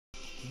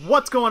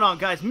What's going on,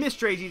 guys?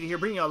 Mr. AG here,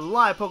 bringing you a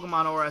live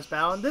Pokemon ORS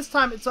battle, and this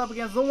time it's up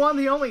against the one,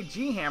 the only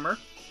GHammer.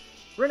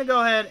 We're going to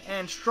go ahead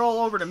and stroll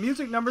over to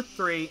music number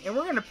 3, and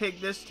we're going to pick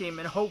this team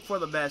and hope for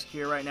the best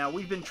here right now.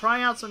 We've been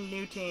trying out some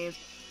new teams,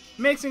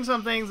 mixing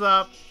some things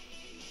up,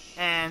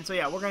 and so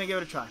yeah, we're going to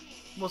give it a try.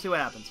 We'll see what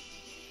happens.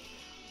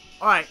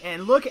 Alright,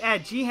 and look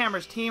at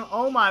GHammer's team.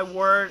 Oh my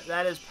word,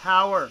 that is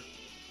power.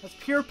 That's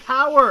pure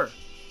power.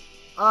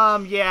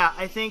 Yeah,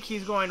 I think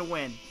he's going to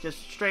win.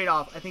 Just straight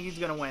off, I think he's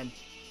going to win.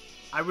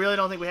 I really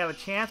don't think we have a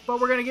chance, but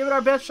we're going to give it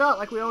our best shot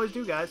like we always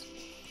do, guys.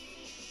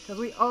 Because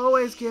we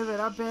always give it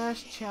our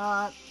best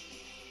shot.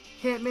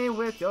 Hit me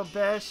with your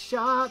best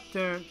shot.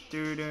 Dun,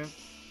 dun, dun.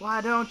 Why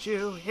don't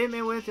you hit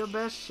me with your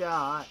best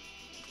shot?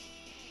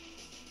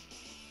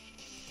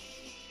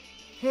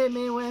 Hit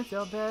me with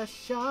your best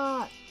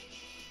shot.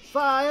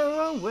 Fire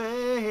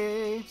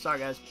away. Sorry,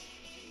 guys.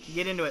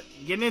 Get into it.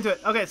 Getting into it.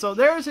 Okay, so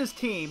there's his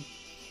team.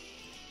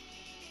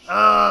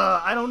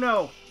 I don't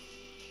know.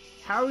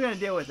 How are we going to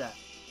deal with that?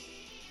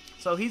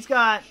 So he's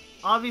got,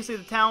 obviously,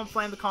 the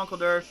Talonflame, the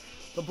Conkeldurr,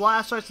 the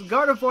Blastoise, the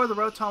Gardevoir, the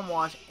Rotom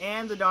Wash,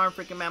 and the darn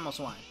freaking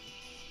Mamoswine.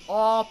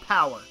 All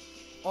power.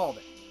 All of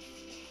it.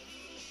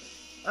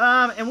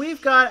 And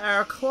we've got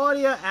our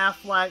Claudia,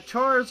 Affleck,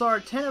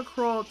 Charizard,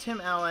 Tentacruel, Tim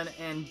Allen,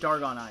 and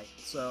Dragonite.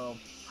 So,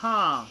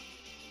 Not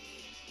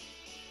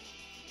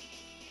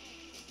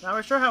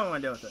really sure how we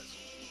want to deal with this.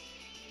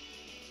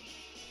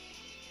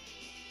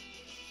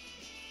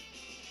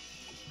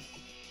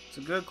 It's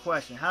a good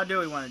question. How do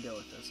we want to deal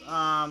with this?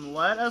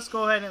 Let us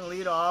go ahead and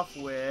lead off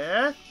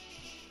with...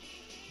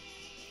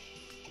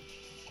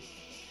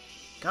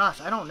 Gosh,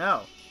 I don't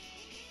know.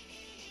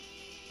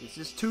 This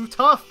is too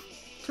tough.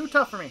 Too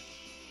tough for me.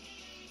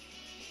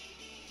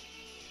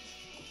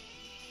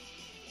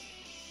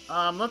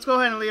 Let's go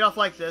ahead and lead off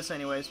like this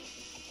anyways.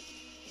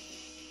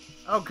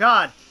 Oh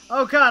god.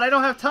 Oh god, I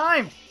don't have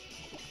time.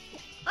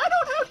 I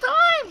don't have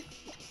time.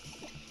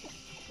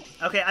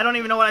 Okay, I don't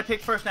even know what I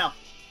picked first now.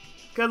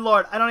 Good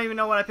lord, I don't even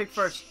know what I picked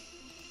first.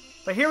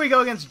 But here we go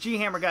against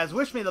GHammer, guys.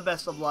 Wish me the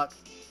best of luck.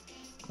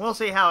 We'll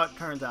see how it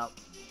turns out.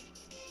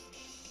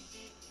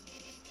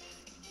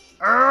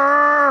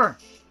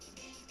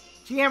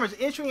 GHammer's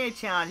issuing a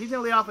challenge. He's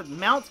going to lead off with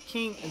Mount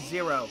King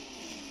Zero.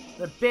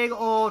 The big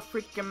old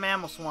freaking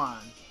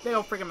Mamoswine. Big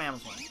old freaking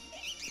Mamoswine.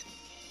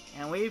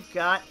 And we've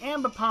got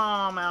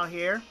Ambipom out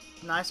here.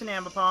 Nice and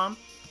Ambipom.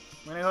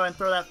 We're going to go ahead and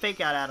throw that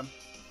fake out at him.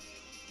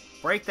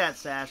 Break that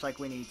sash like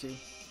we need to.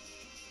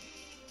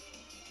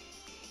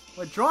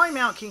 Withdrawing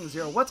Mount King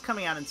Zero, what's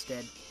coming out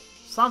instead?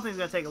 Something's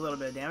going to take a little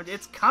bit of damage.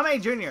 It's Kame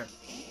Jr.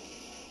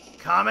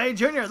 Kame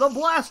Jr., the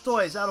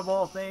Blastoise, out of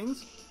all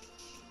things.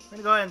 We're going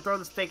to go ahead and throw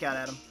this fake out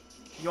at him.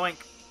 Yoink.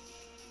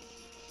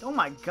 Oh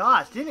my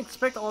gosh, didn't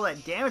expect all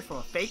that damage from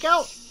a fake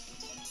out?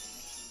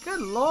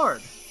 Good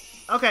lord.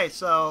 Okay,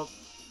 so,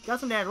 got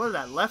some damage. What is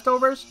that,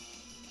 leftovers?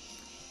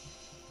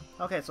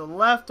 Okay, so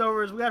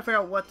leftovers. We got to figure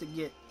out what to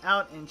get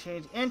out and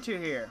change into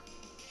here.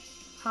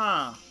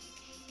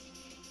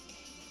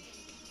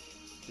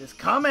 This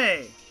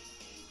Kame!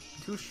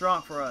 Too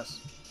strong for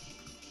us.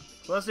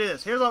 So let's do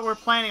this. Here's what we're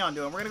planning on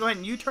doing. We're going to go ahead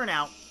and U-turn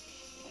out.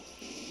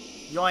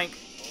 Yoink.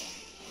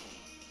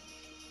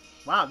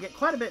 Wow, get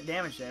quite a bit of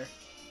damage there.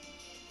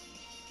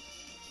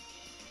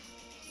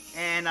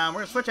 And we're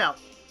going to switch out.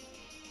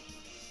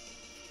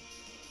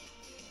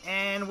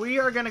 And we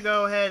are going to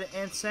go ahead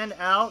and send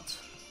out...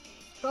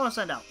 What do I want to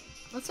send out?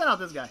 Let's send out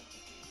this guy.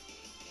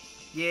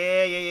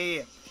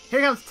 Yeah.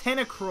 Here comes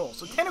Tentacruel.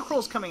 So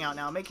Tentacruel's coming out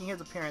now, making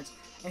his appearance.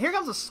 And here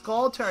comes a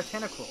Scald to our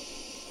Tentacruel.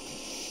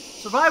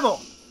 Survival!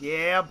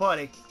 Yeah,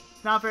 buddy.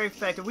 It's not very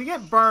effective. We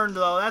get burned,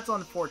 though. That's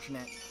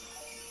unfortunate.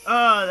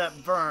 That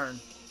burn.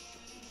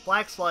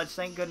 Black Sludge,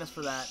 thank goodness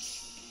for that.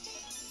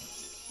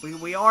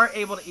 We are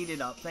able to eat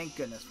it up. Thank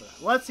goodness for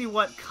that. Let's see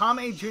what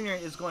Kame Jr.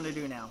 is going to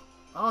do now.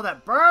 Oh,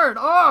 that burn!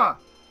 Oh!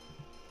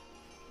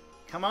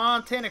 Come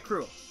on,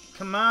 Tentacruel.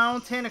 Come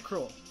on,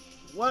 Tentacruel.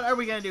 What are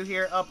we going to do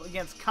here up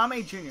against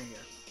Kame Jr. here?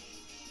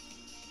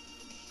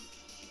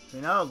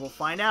 Who knows? We'll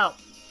find out.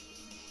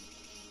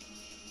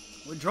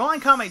 We're drawing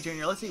Kame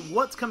Jr. Let's see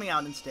what's coming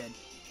out instead.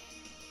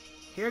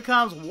 Here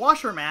comes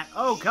Washer Mat.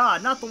 Oh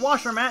god, not the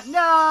Washer Mat.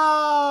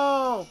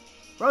 No!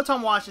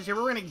 Rotom Wash is here.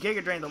 We're going to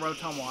Giga Drain the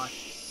Rotom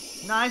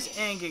Wash. Nice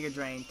and Giga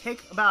Drain.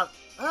 Take about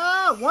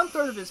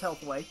 1/3 of his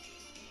health away.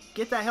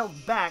 Get that health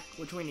back,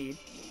 which we need.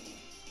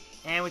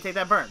 And we take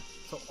that burn.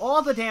 So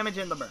all the damage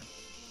in the burn.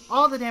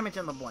 All the damage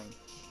in the blame.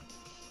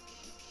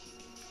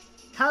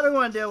 How do we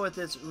want to deal with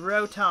this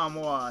Rotom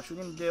Wash? We're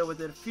going to deal with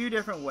it a few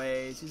different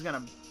ways.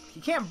 He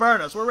can't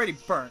burn us. We're already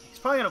burnt. He's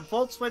probably going to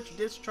Volt Switch,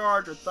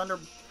 Discharge, or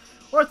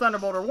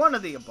Thunderbolt, or one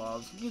of the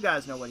above. You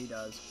guys know what he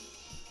does.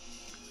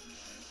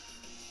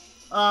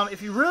 If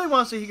he really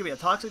wants to, he could be a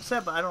Toxic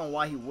set, but I don't know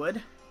why he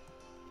would.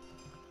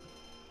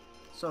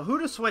 So who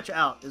to switch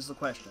out is the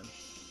question.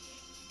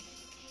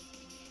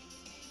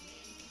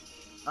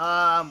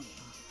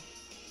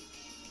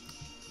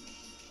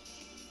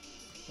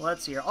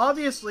 Let's see here.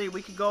 Obviously,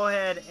 we could go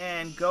ahead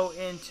and go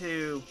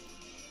into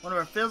one of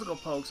our physical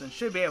pokes and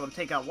should be able to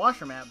take out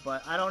Washer Mat,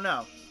 but I don't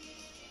know.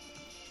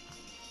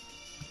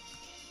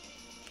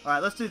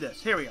 Alright, let's do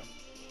this. Here we go.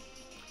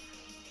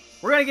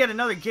 We're going to get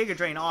another Giga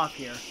Drain off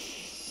here.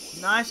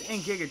 Nice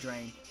and Giga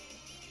Drain.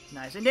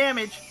 Nice and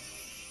damage.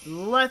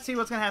 Let's see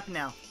what's going to happen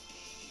now.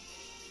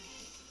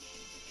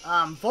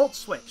 Volt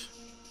Switch.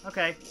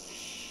 Okay.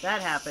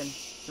 That happened.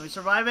 Can we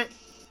survive it?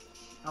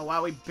 Oh,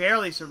 wow. We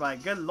barely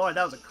survived. Good lord.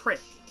 That was a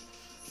crit.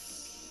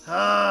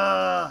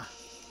 That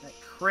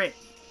crit.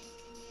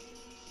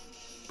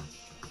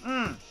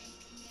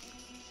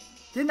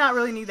 Did not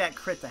really need that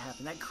crit to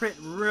happen. That crit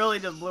really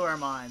just blew our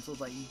minds. So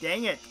it's like,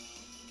 dang it.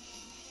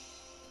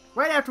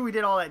 Right after we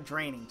did all that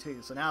draining,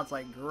 too. So now it's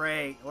like,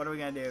 great. What are we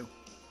going to do?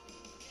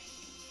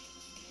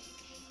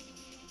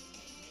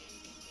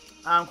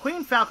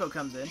 Queen Falco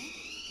comes in.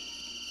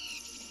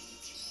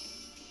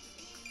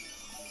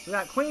 We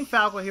got Queen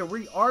Falco here.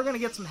 We are going to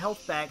get some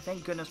health back,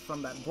 thank goodness,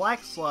 from that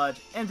Black Sludge.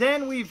 And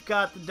then we've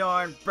got the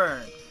darn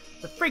burn.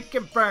 The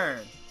freaking burn.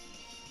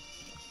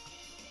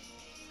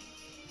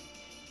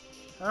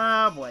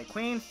 Oh boy,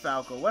 Queen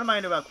Falco. What am I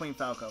going to do about Queen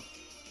Falco?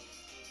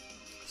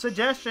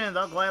 Suggestions,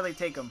 I'll gladly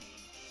take them.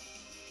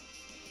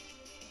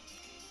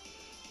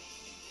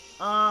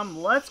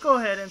 Let's go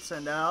ahead and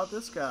send out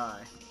this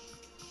guy.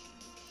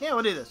 Yeah,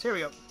 we'll do this. Here we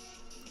go.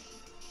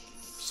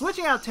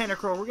 Switching out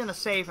Tentacruel, we're going to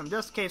save him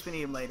just in case we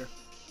need him later.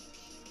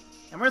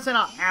 And we're going to send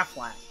out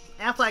Affleck.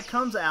 Affleck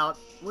comes out.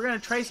 We're going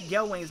to trace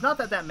Gale Wings. Not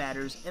that that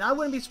matters. And I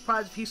wouldn't be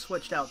surprised if he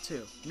switched out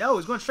too. No,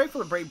 he's going straight for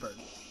the Brave Bird.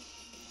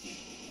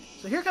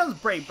 So here comes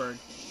Brave Bird.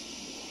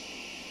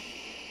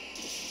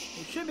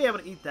 We should be able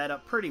to eat that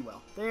up pretty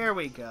well. There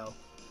we go.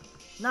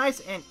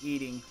 Nice and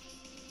eating.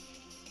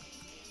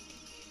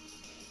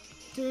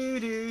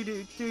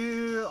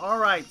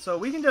 Alright, so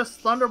we can just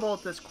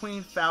Thunderbolt this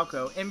Queen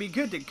Falco and be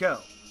good to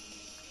go.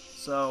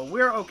 So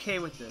we're okay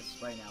with this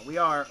right now. We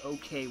are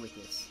okay with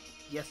this.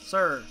 Yes,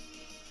 sir.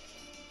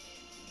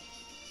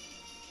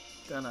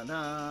 Dun dun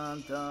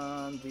dun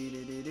dun doo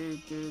doo doo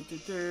doo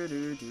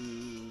doo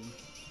doo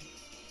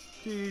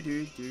doo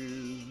doo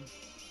doo.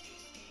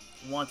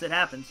 Once it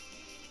happens.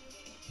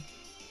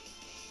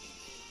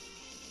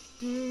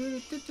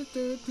 Do do do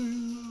do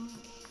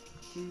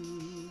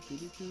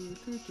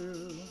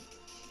do.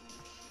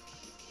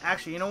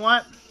 Actually, you know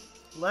what?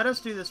 Let us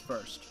do this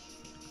first.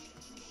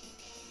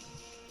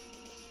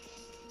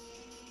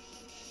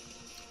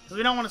 Because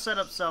we don't want to set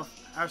up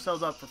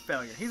ourselves up for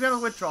failure. He's going to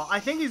withdraw.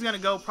 I think he's going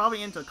to go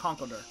probably into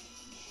Conkeldurr.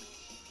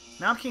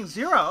 Now King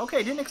Zero.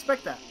 Okay, didn't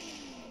expect that.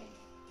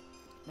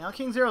 Now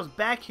King Zero's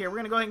back here. We're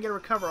going to go ahead and get a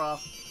recover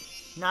off.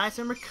 Nice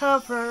and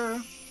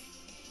recover.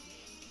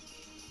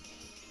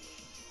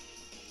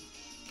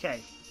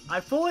 Okay. I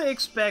fully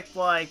expect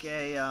like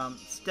a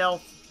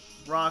stealth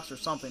rocks or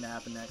something to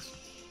happen next.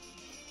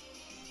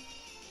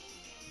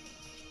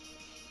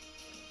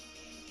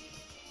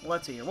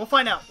 Let's see here. We'll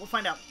find out. We'll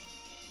find out.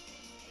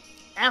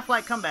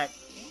 Affleck, come back.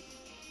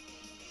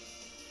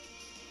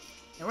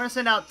 And we're going to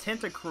send out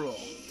Tentacruel.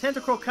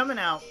 Tentacruel coming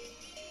out.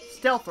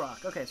 Stealth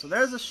Rock. Okay, so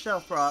there's a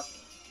Stealth Rock.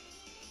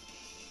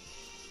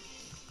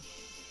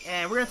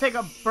 And we're going to take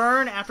a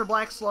burn after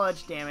Black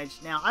Sludge damage.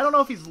 Now, I don't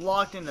know if he's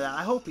locked into that.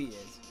 I hope he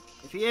is.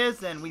 If he is,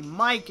 then we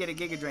might get a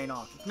Giga Drain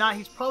off. If not,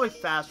 he's probably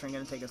faster and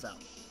going to take us out.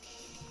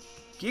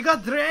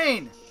 Giga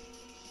Drain!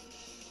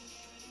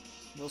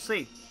 We'll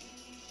see.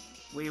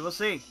 We will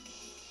see.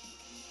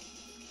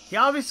 He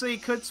obviously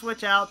could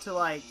switch out to,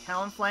 like,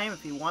 Talonflame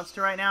if he wants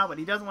to right now, but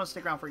he doesn't want to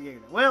stick around for Giga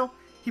Drain. Well,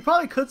 he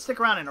probably could stick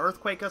around and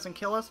Earthquake us and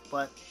kill us,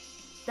 but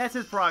that's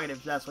his prerogative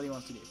if that's what he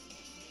wants to do.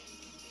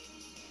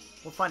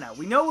 We'll find out.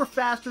 We know we're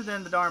faster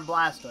than the darn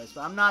Blastoise,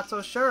 but I'm not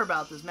so sure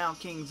about this Mount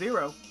King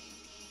Zero.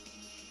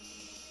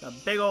 A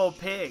big old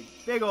pig.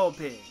 Big old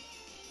pig.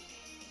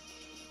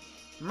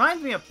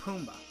 Reminds me of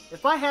Pumbaa.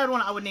 If I had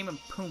one, I would name him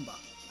Pumbaa.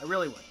 I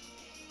really would.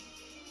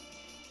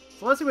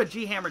 So let's see what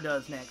GHammer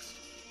does next.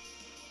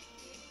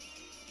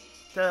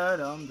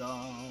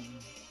 Da-dum-dum.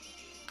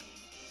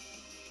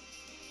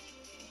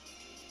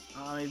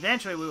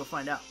 Eventually we will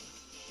find out.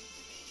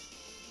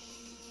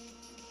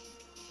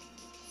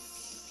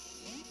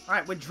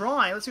 Alright,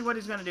 withdrawing. Let's see what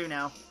he's going to do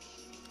now.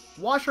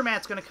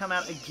 Washerman's going to come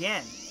out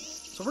again.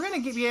 So we're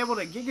going to be able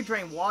to Giga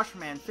Drain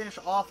Washerman, finish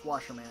off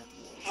Washerman.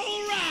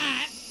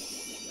 Alright!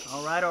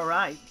 Alright,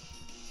 alright.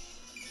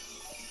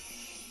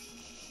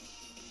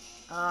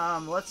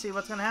 Let's see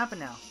what's going to happen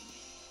now.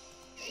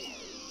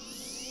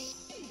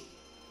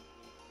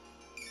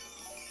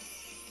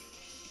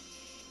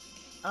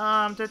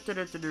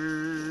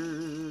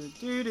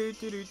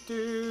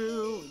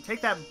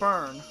 Take that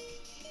burn.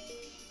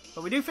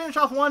 But we do finish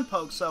off one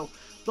poke, so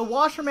the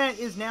Washerman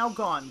is now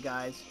gone,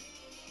 guys.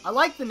 I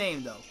like the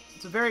name, though.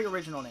 It's a very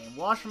original name.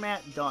 Washerman,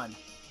 done.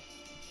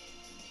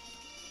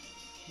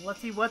 Let's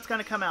see what's going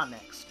to come out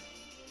next.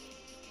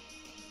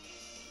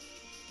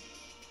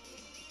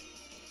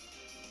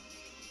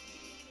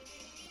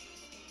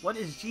 What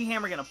is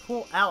GHammer going to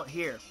pull out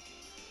here?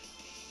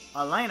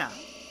 Elena.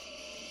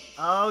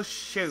 Oh,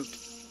 shoot.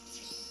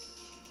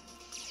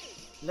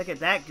 Look at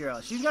that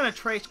girl. She's going to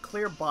trace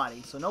Clear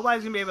Body, so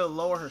nobody's going to be able to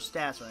lower her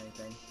stats or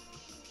anything.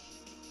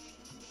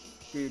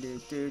 Do do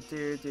do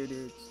do do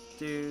do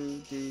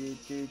do do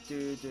do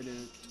do do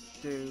do.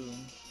 Dude.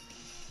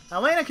 Now,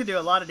 Elena could do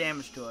a lot of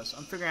damage to us.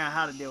 I'm figuring out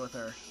how to deal with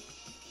her.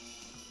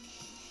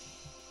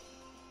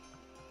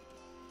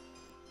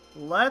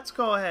 Let's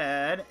go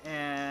ahead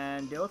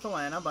and deal with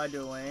Elena by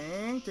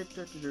doing...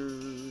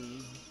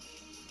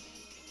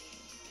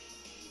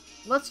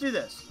 Let's do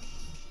this.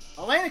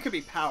 Elena could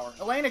be power.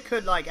 Elena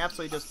could, like,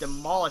 absolutely just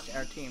demolish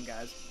our team,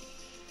 guys.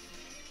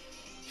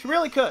 She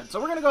really could. So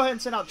we're going to go ahead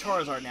and send out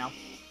Charizard now.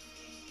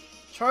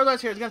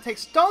 Charizard's here. It's going to take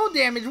stone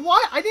damage.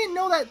 What? I didn't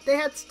know that they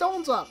had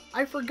stones up.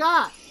 I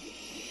forgot.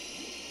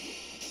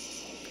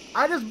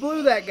 I just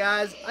blew that,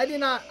 guys.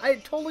 I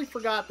totally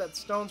forgot that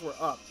stones were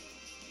up.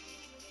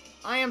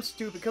 I am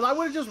stupid, because I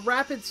would have just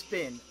Rapid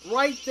Spin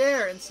right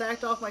there and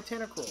sacked off my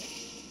Tentacruel.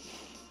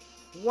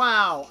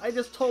 Wow. I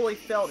just totally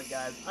failed it,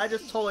 guys. I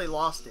just totally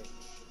lost it.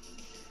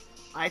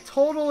 I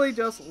totally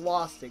just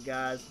lost it,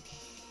 guys.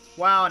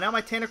 Wow, now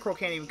my Tentacruel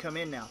can't even come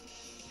in now.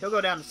 He'll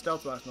go down to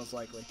Stealth Box, most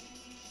likely.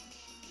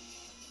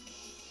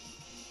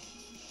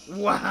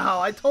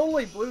 Wow, I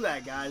totally blew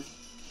that, guys.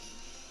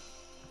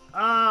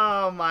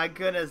 Oh my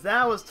goodness,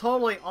 that was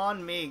totally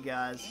on me,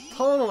 guys.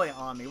 Totally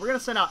on me. We're going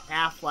to send out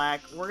Affleck.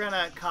 We're going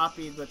to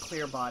copy the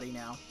Clear Body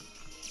now.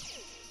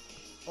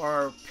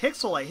 Or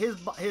Pixelate.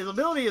 His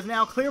ability is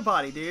now Clear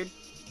Body, dude.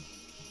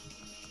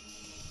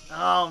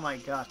 Oh my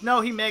gosh.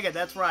 No, he Mega'd,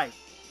 that's right.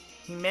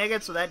 He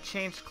Mega'd, so that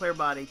changed Clear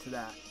Body to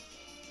that.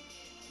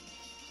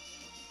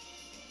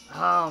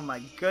 Oh my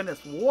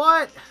goodness.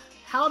 What?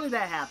 How did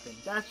that happen?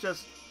 That's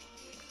just...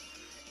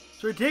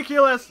 It's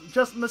ridiculous.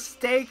 Just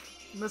mistake.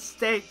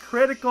 Mistake.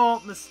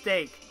 Critical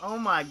mistake. Oh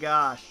my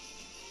gosh.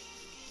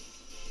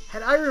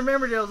 Had I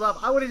remembered it was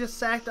up, I would have just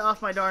sacked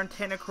off my darn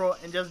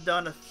Tentacruel and just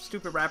done a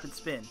stupid Rapid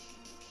Spin.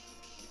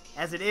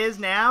 As it is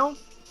now,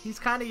 he's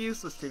kind of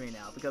useless to me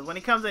now, because when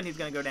he comes in, he's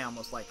going to go down,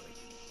 most likely.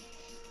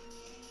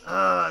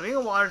 Being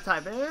a water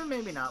type,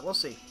 maybe not. We'll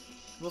see.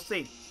 We'll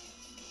see.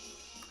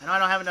 I know I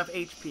don't have enough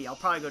HP. I'll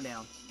probably go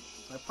down.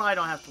 So I probably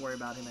don't have to worry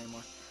about him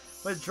anymore.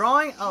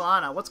 Withdrawing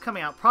Alana. What's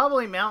coming out?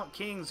 Probably Mount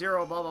King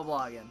 0 blah blah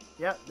blah again.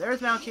 Yep,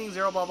 there's Mount King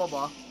 0 blah blah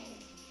blah.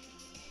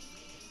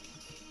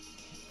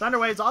 Thunder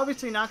Wave's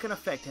obviously not going to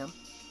affect him.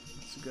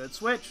 It's a good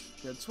switch.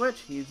 Good switch.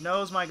 He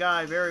knows my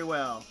guy very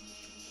well.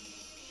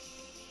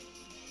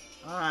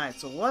 Alright,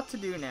 so what to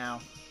do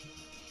now?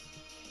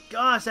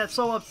 Gosh, that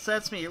so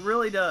upsets me. It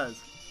really does.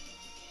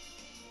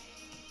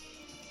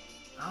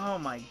 Oh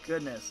my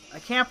goodness. I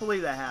can't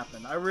believe that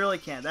happened. I really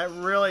can't. That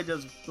really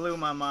just blew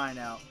my mind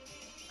out.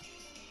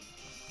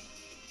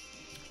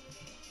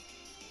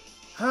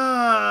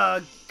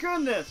 Ah,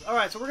 goodness.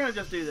 Alright, so we're going to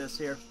just do this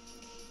here.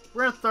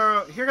 We're going to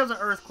throw... Here goes an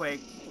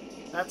Earthquake.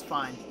 That's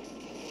fine.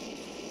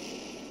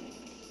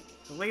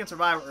 So we can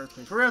survive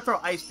Earthquakes. We're going to throw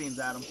Ice Beams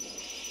at him.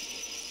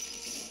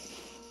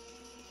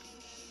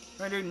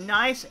 We're going to do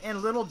nice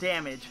and little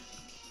damage.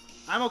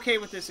 I'm okay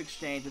with this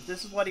exchange if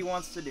this is what he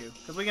wants to do.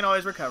 Because we can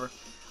always recover.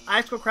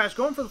 Icicle Crash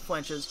going for the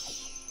flinches.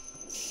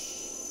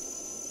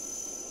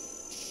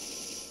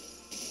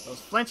 Those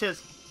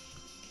flinches.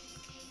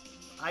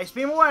 Ice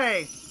Beam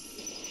away.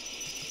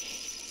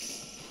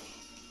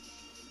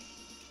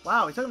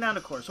 Wow, we took him down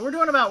to quarter. So we're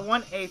doing about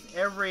 1/8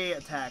 every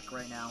attack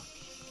right now,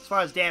 as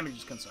far as damage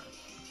is concerned.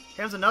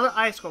 Here's another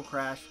Icicle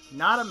Crash.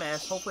 Not a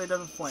mess. Hopefully it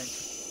doesn't flinch.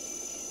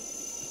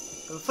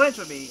 The flinch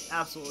would be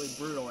absolutely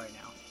brutal right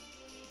now.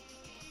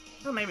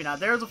 Well, maybe not.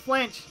 There's a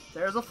flinch.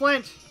 There's a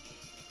flinch.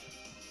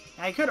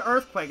 Now, he could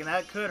Earthquake, and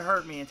that could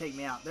hurt me and take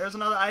me out. There's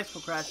another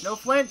Icicle Crash. No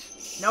flinch.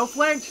 No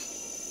flinch.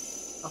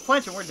 A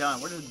flinch, and we're done.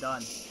 We're just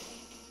done.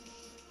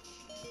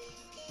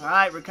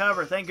 Alright,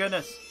 recover. Thank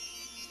goodness.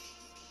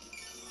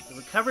 The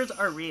recovers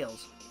are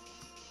reals.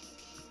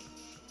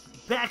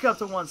 Back up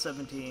to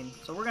 117.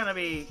 So we're going to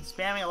be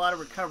spamming a lot of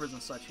recovers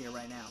and such here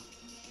right now.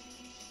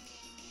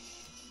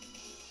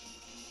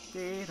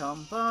 Here's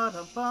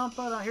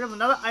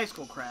another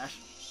Icicle Crash.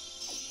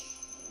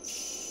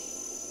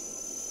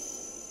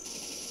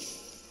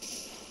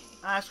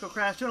 Icicle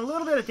Crash doing a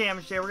little bit of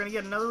damage there. We're going to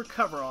get another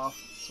recover off.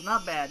 So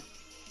not bad.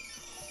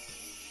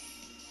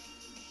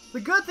 The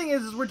good thing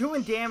is we're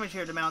doing damage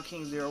here to Mount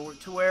King 0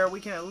 to where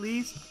we can at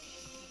least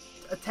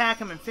attack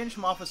him and finish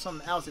him off with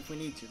something else if we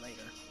need to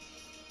later.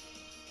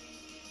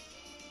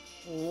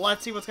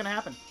 Let's see what's going to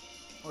happen.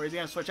 Or is he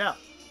going to switch out?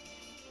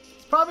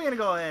 He's probably going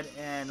to go ahead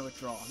and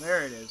withdraw.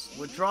 There it is.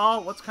 Withdraw.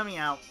 What's coming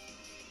out?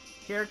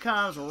 Here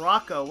comes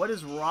Rocco. What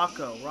is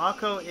Rocco?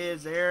 Rocco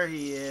is... There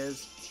he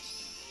is.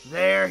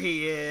 There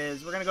he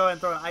is. We're going to go ahead and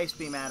throw an Ice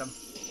Beam at him.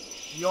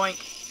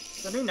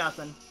 Yoink. Gonna do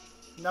nothing.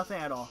 Nothing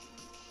at all.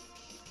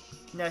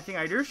 Nothing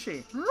I do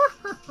see.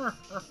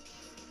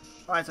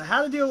 Alright, so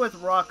how to deal with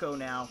Rocco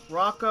now.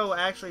 Rocco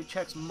actually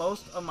checks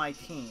most of my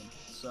team.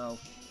 So,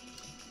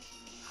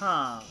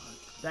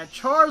 that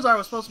Charizard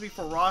was supposed to be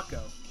for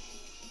Rocco.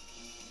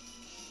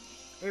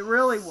 It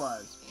really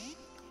was.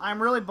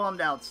 I'm really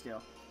bummed out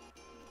still.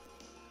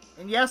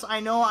 And yes, I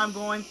know I'm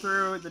going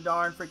through the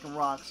darn freaking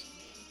rocks.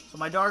 So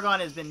my Dargon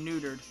has been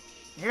neutered.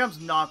 Here comes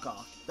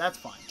Knockoff. That's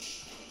fine.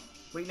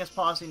 Weakness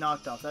Policy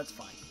knocked off. That's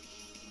fine.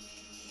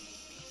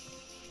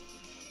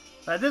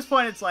 But at this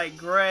point, it's like,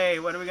 great,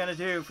 what are we going to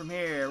do from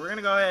here? We're going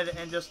to go ahead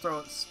and just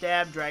throw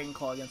Stab Dragon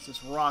Claw against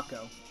this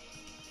Rocco.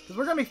 Because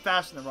we're going to be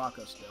faster than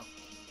Rocco still.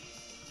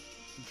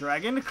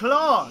 Dragon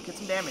Claw! Get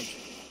some damage.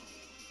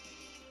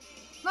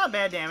 Not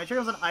bad damage. Here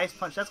goes an Ice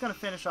Punch. That's going to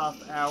finish off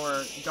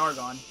our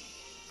Dargon.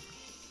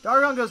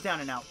 Dargon goes down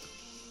and out.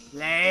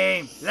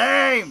 Lame!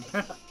 Lame!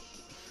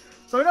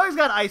 So we know he's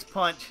got Ice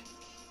Punch.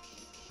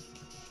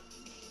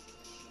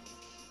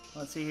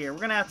 Let's see here. We're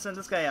going to have to send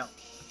this guy out.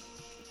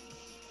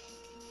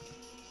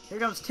 Here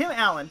comes Tim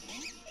Allen.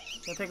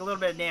 Gonna take a little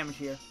bit of damage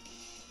here.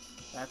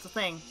 That's a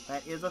thing.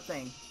 That is a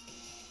thing.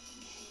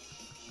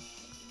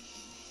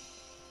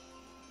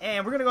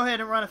 And we're gonna go ahead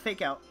and run a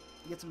Fake Out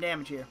to get some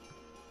damage here.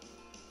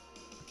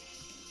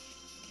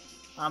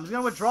 He's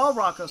gonna withdraw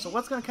Rocco, so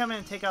what's gonna come in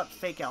and take out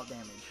Fake Out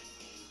damage?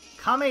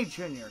 Kame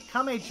Jr.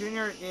 Kame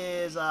Jr.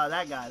 is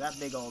that guy, that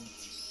big old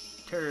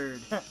turd.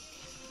 So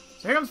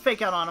here comes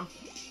Fake Out on him.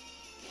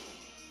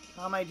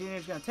 Kame Jr.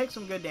 is gonna take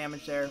some good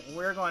damage there.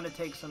 We're going to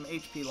take some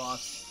HP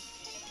loss.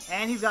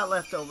 And he's got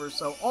leftovers,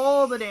 so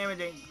all the damage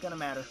ain't gonna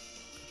matter.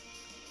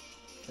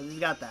 Because he's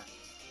got that.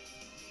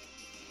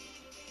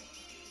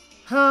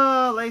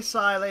 Lay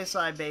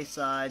side, base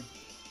side.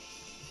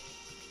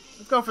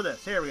 Let's go for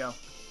this. Here we go.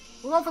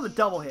 We're going for the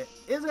double hit.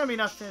 Is it gonna be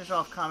enough to finish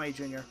off Kame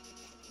Jr.?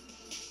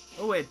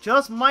 Oh, it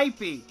just might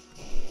be.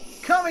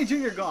 Kame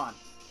Jr. gone.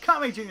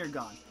 Kame Jr.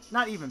 gone.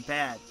 Not even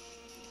bad.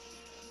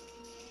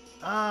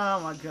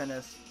 Oh my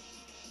goodness.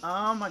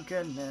 Oh my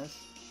goodness.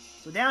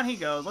 So down he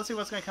goes. Let's see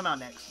what's gonna come out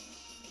next.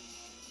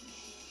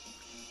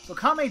 So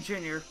Kame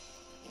Jr.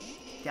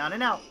 down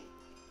and out.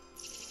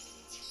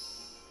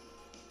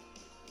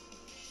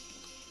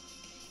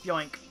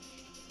 Yoink.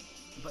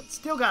 But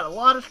still got a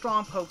lot of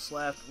strong pokes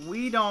left.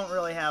 We don't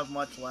really have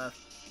much left.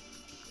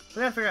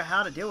 So we gotta figure out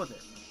how to deal with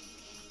it.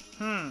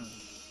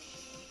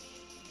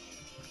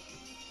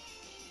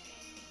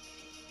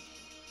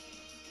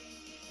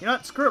 You know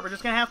what? Screw it. We're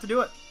just gonna have to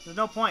do it. There's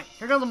no point.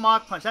 Here goes a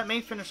Mach Punch. That may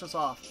finish us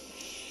off.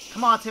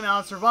 Come on, Tim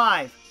Allen.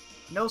 Survive.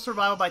 No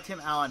survival by Tim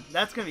Allen.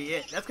 That's going to be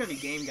it. That's going to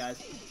be game,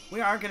 guys. We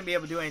aren't going to be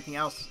able to do anything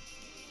else.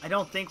 I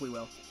don't think we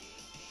will.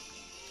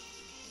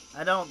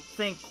 I don't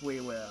think we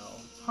will.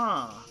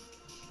 Huh.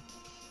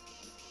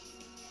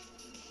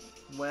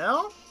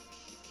 Well?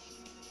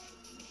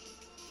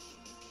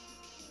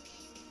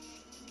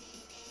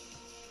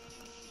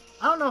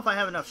 I don't know if I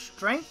have enough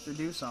strength to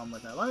do something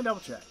with that. Let me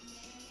double check.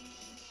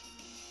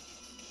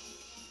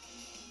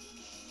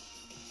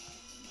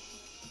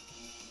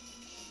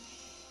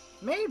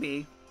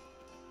 Maybe.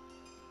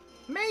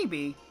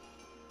 Maybe.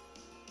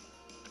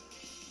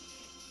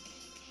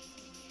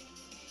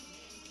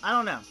 I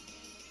don't know.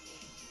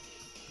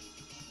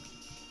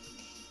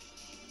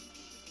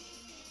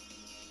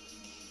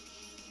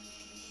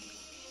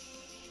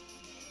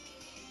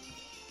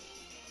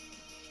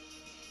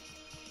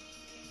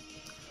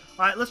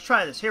 Alright, let's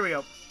try this. Here we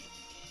go.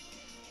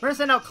 We're going to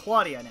send out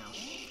Claudia now.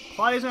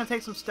 Claudia's going to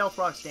take some Stealth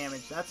Rocks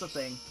damage. That's the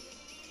thing.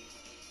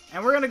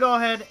 And we're going to go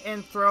ahead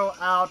and throw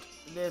out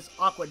this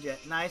Aqua Jet.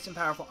 Nice and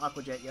powerful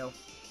Aqua Jet, yo.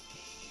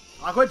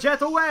 Aqua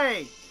Jet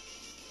away!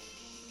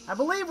 I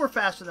believe we're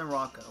faster than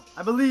Rocco.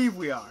 I believe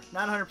we are.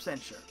 Not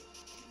 100% sure.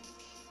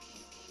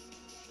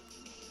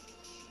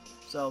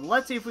 So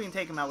let's see if we can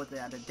take him out with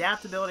that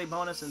adaptability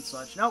bonus and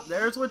such. Nope,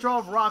 there's withdrawal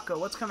of Rocco.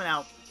 What's coming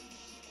out?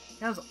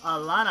 Here's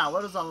Alana.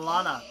 What is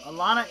Alana?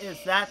 Alana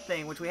is that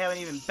thing, which we haven't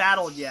even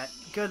battled yet.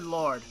 Good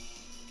lord.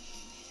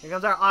 Here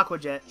comes our Aqua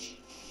Jet.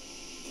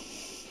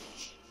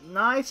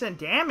 Nice and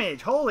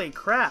damage. Holy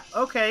crap.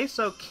 Okay,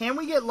 so can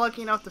we get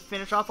lucky enough to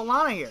finish off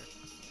Alana here?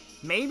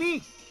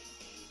 Maybe.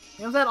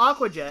 Here's that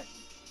Aqua Jet.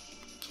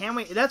 Can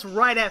we? That's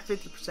right at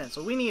 50%,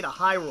 so we need a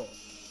high roll.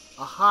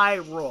 A high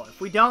roll.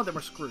 If we don't, then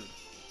we're screwed.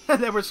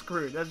 Then we're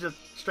screwed. That's just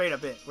straight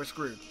up it. We're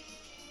screwed.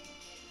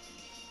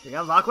 Here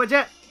comes Aqua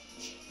Jet.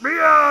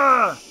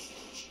 Yeah!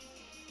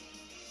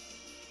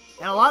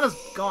 And Alana's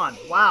gone.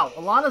 Wow,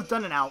 Alana's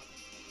done and out.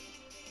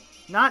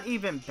 Not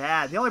even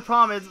bad. The only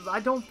problem is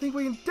I don't think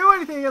we can do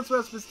anything against the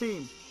rest of his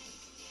team.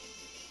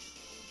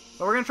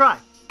 But we're going to try.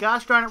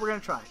 Gosh darn it, we're going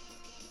to try.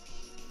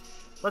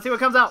 Let's see what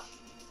comes out.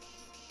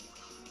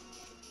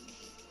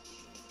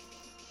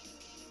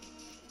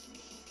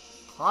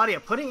 Claudia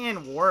putting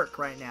in work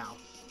right now.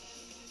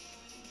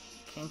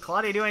 Can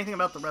Claudia do anything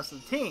about the rest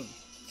of the team?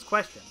 It's a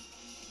question.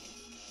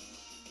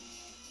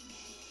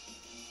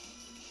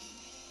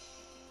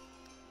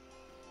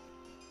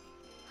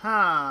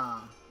 Huh.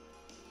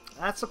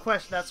 That's a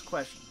question. That's a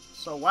question.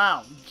 So,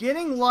 wow.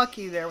 Getting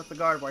lucky there with the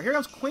Gardevoir. Here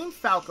comes Queen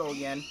Falco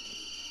again.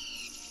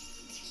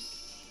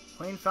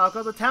 Queen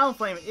Falco. The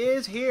Talonflame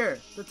is here.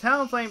 The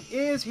Talonflame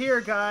is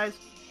here, guys.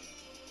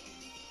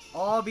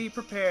 All be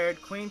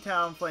prepared. Queen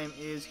Talonflame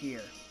is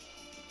here.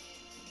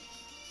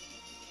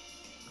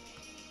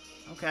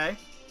 Okay.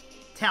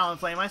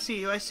 Talonflame, I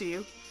see you. I see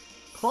you.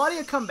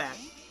 Claudia, come back.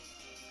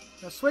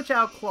 We're going to switch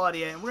out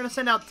Claudia, and we're going to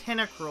send out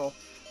Tentacruel.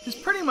 He's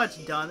pretty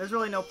much done. There's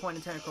really no point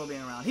in Tentacruel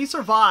being around. He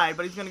survived,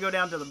 but he's going to go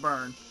down to the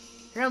burn.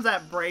 Here comes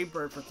that Brave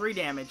Bird for 3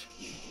 damage.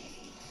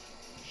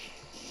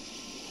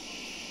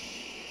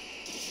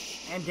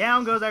 And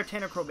down goes our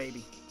Tentacruel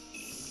baby.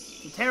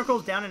 The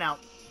Tentacruel's down and out.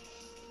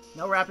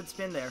 No rapid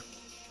spin there.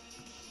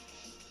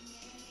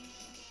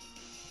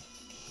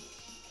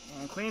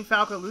 And Queen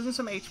Falco losing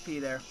some HP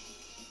there.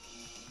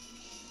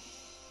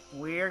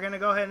 We're going to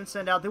go ahead and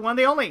send out the one,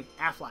 the only,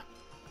 Affleck.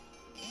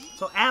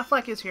 So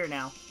Affleck is here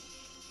now.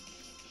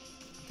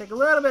 Take a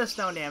little bit of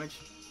stone damage.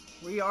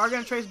 We are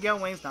going to trace Gale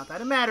Wings. Not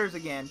that it matters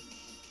again.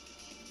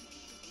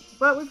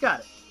 But we've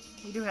got it.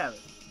 We do have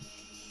it.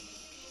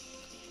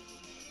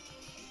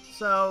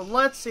 So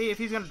let's see if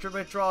he's going to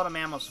withdraw to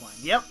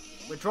Mamoswine. Yep.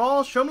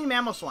 Withdrawal. Show me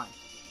Mamoswine.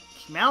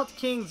 Mount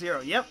King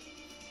Zero. Yep.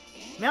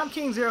 Mount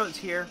King Zero is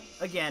here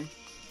again.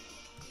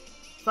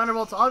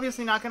 Thunderbolt's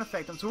obviously not going to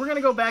affect him. So we're going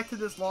to go back to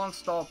this long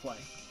stall play.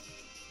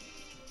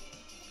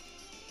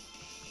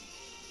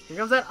 Here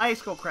comes that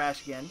Icicle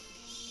Crash again.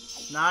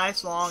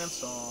 Nice long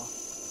install.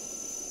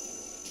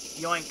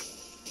 Yoink.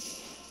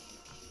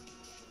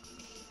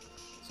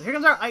 So here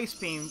comes our Ice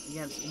Beam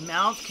against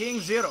Mount King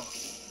Zero.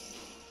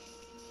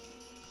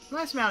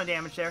 Nice amount of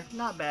damage there.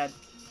 Not bad.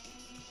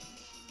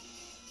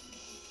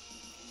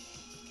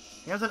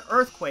 Here's an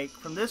Earthquake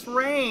from this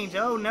range.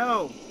 Oh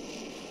no.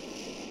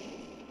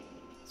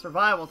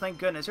 Survival, thank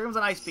goodness. Here comes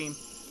an Ice Beam.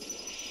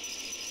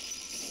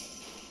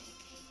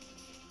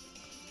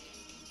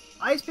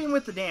 Ice Beam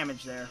with the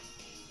damage there.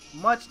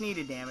 Much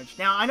needed damage.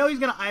 Now, I know he's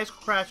going to Ice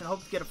Crash and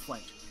hope to get a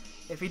flinch.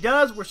 If he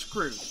does, we're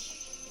screwed.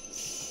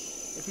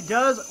 If he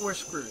does, we're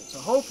screwed. So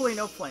hopefully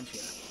no flinch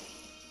here.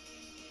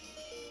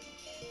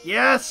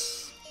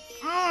 Yes!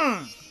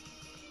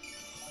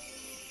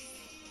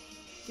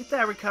 Get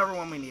that recover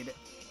when we need it.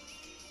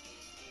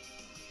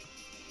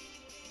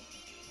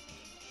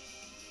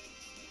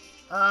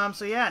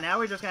 So yeah, now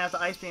we're just going to have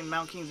to Ice Beam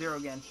Mount King Zero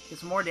again. Get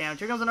some more damage.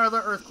 Here comes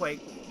another Earthquake.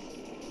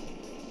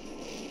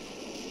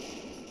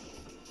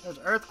 There's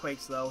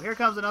Earthquakes, though. Here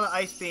comes another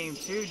Ice Beam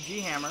to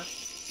GHammer.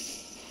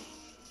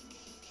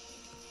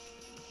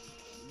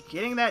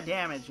 Getting that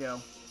damage,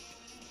 yo.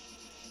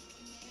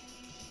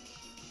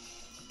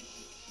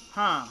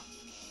 Huh.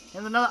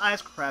 And another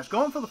Ice Crash.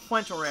 Going for the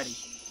flinch already.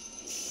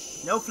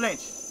 No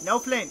flinch. No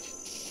flinch.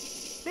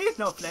 Please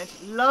no flinch.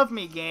 Love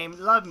me, game.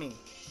 Love me.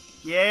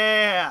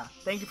 Yeah.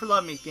 Thank you for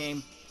loving me,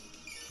 game.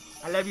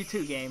 I love you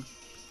too, game.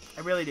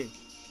 I really do.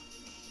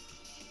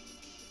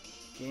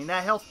 Getting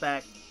that health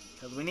back.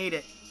 Because we need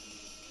it.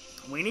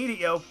 We need it,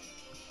 yo.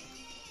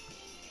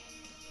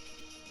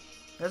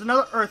 There's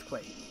another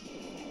Earthquake.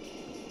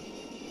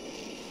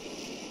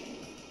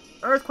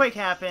 Earthquake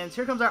happens.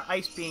 Here comes our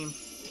Ice Beam.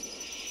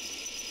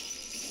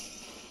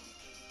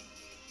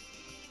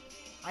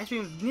 Ice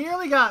Beam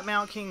nearly got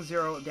Mount King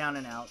Zero down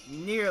and out.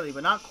 Nearly,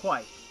 but not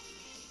quite.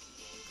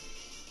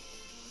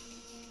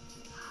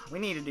 We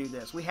need to do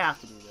this. We have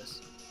to do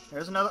this.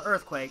 There's another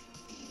Earthquake.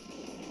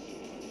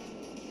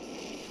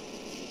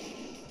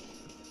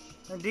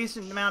 A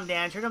decent amount of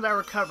damage. Here comes our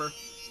recover.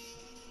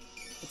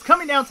 It's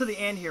coming down to the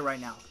end here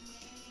right now.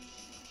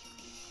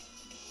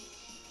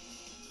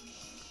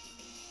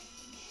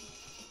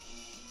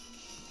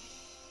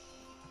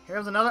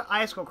 Here's another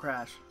Icicle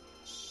Crash.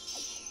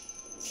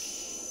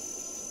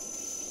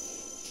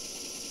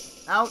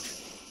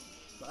 Ouch.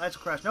 The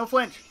Icicle Crash. No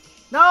flinch.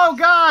 No,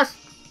 gosh!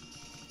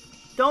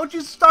 Don't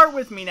you start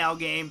with me now,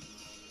 game.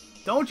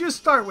 Don't you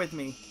start with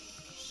me.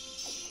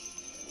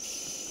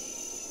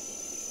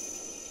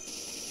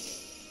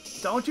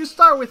 Don't you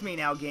start with me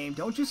now, game.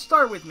 Don't you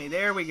start with me.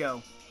 There we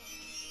go.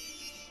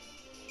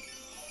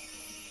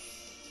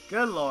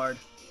 Good lord.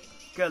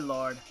 Good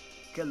lord.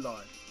 Good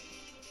lord.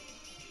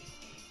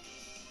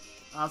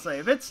 I'll say,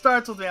 if it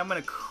starts with me, I'm going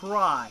to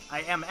cry.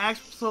 I am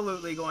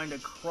absolutely going to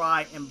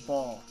cry and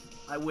bawl.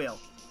 I will.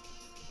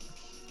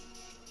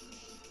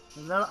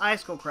 There's another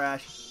Icicle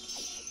Crash.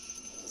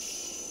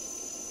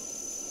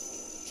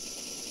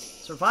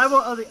 Survival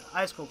of the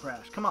Icicle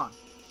Crash. Come on.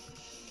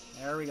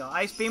 There we go.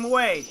 Ice Beam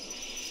away.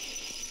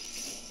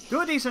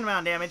 Do a decent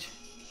amount of damage.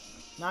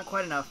 Not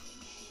quite enough.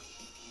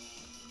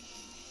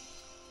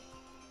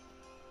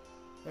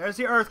 There's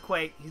the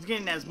Earthquake. He's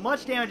getting as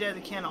much damage as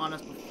he can on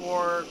us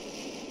before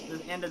the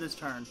end of this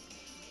turn.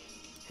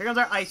 Here comes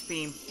our Ice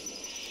Beam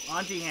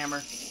on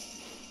GHammer.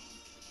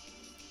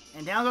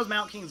 And down goes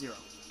Mount King Zero.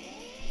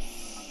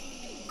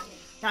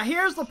 Now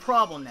here's the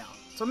problem now.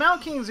 So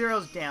Mount King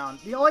Zero's down.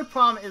 The only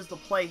problem is the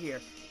play here.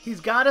 He's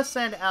got to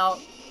send out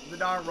the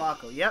darn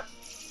Rocco. Yep.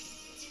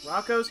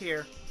 Rocco's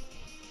here.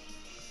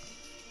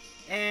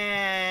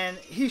 And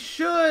he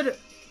should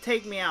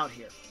take me out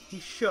here. He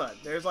should.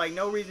 There's like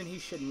no reason he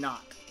should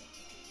not.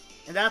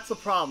 And that's the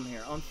problem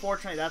here.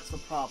 Unfortunately, that's the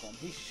problem.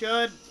 He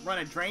should run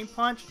a Drain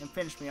Punch and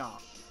finish me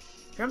off.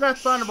 Here comes that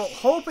Thunderbolt,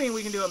 hoping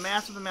we can do a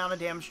massive amount of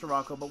damage to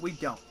Rocco, but we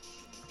don't.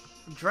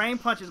 Drain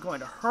Punch is going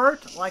to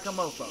hurt like a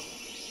mofo.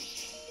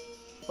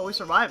 But we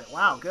survive it.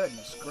 Wow,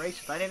 goodness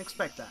gracious. I didn't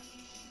expect that.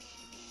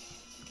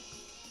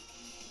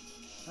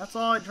 That's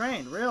all it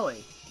drained,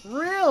 really?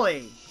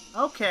 Really?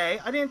 Okay,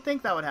 I didn't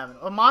think that would happen.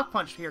 A Mach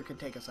Punch here could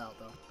take us out,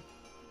 though.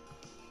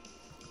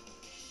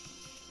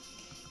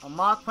 A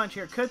Mach Punch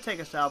here could take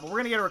us out, but we're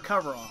going to get a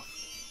Recover off.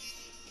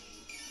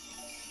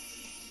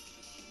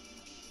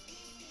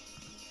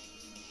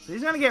 So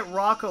he's going to get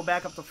Rocco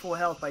back up to full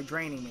health by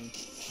draining me.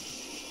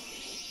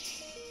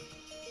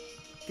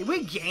 Did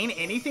we gain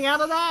anything out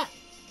of that?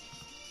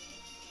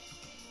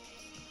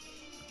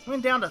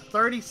 Went down to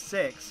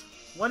 36.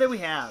 What did we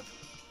have?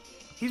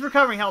 He's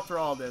recovering health through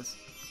all this.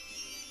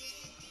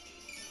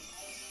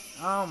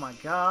 Oh my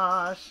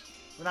gosh.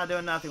 We're not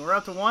doing nothing. We're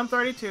up to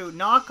 132.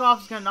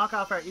 Knockoff is going to knock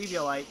off our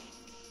Eviolite.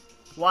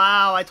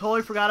 Wow, I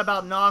totally forgot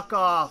about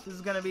knockoff. This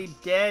is going to be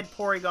dead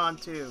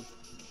Porygon 2.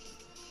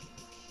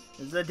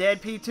 This is a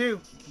dead P2.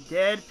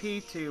 Dead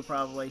P2,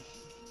 probably.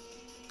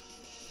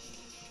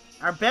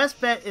 Our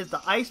best bet is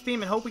the Ice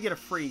Beam and hope we get a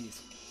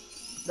freeze.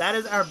 That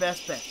is our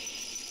best bet.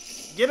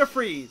 Get a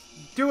freeze.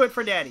 Do it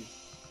for Daddy.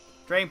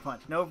 Drain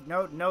Punch. No.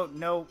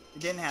 It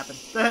didn't happen.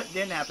 It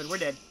didn't happen. We're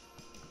dead.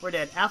 We're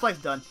dead.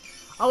 Afflec's done.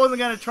 I wasn't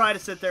going to try to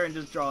sit there and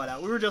just draw it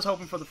out. We were just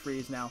hoping for the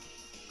freeze now.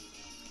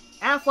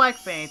 Affleck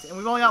faints, and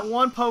we've only got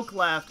one poke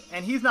left,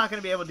 and he's not going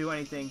to be able to do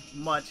anything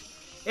much.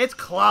 It's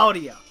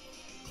Claudia.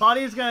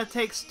 Claudia's going to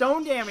take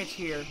stone damage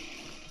here.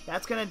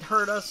 That's going to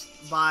hurt us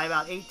by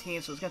about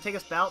 18, so it's going to take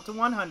us about to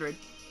 100.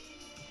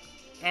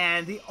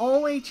 And the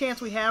only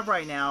chance we have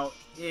right now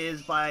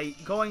is by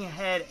going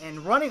ahead and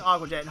running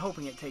Aqua Jet and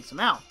hoping it takes him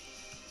out.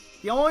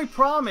 The only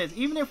problem is,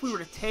 even if we were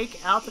to take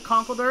out the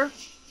Conkeldurr,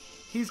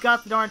 he's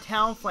got the darn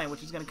Talonflame,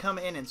 which is going to come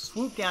in and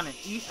swoop down and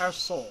eat our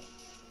soul.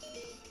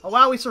 Oh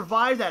wow, we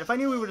survived that. If I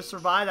knew we would have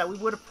survived that, we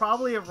would have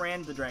probably have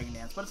ran the Dragon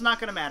Dance, but it's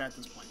not going to matter at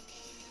this point.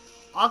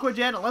 Aqua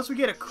Jet, unless we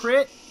get a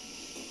crit,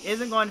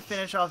 isn't going to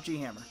finish off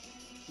GHammer.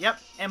 Yep,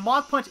 and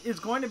Mach Punch is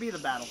going to be the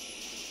battle.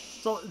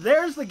 So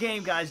there's the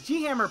game, guys.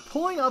 GHammer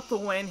pulling up the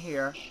win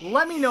here.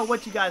 Let me know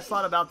what you guys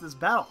thought about this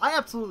battle. I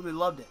absolutely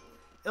loved it.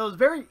 It was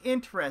very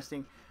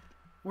interesting.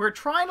 We're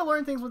trying to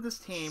learn things with this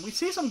team. We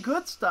see some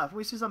good stuff.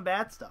 We see some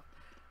bad stuff.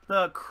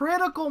 The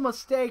critical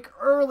mistake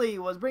early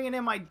was bringing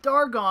in my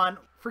Dargon,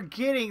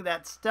 forgetting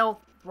that Stealth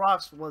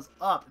Rocks was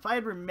up. If I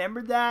had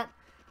remembered that,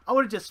 I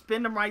would have just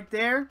spinned him right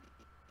there.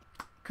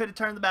 Could have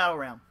turned the battle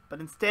around. But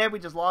instead, we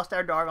just lost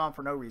our Dargon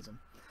for no reason.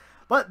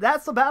 But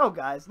that's the battle,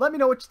 guys. Let me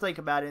know what you think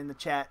about it in the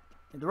chat.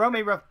 The road may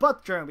be rough,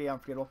 but the journey will be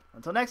unforgettable.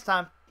 Until next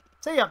time,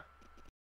 see ya!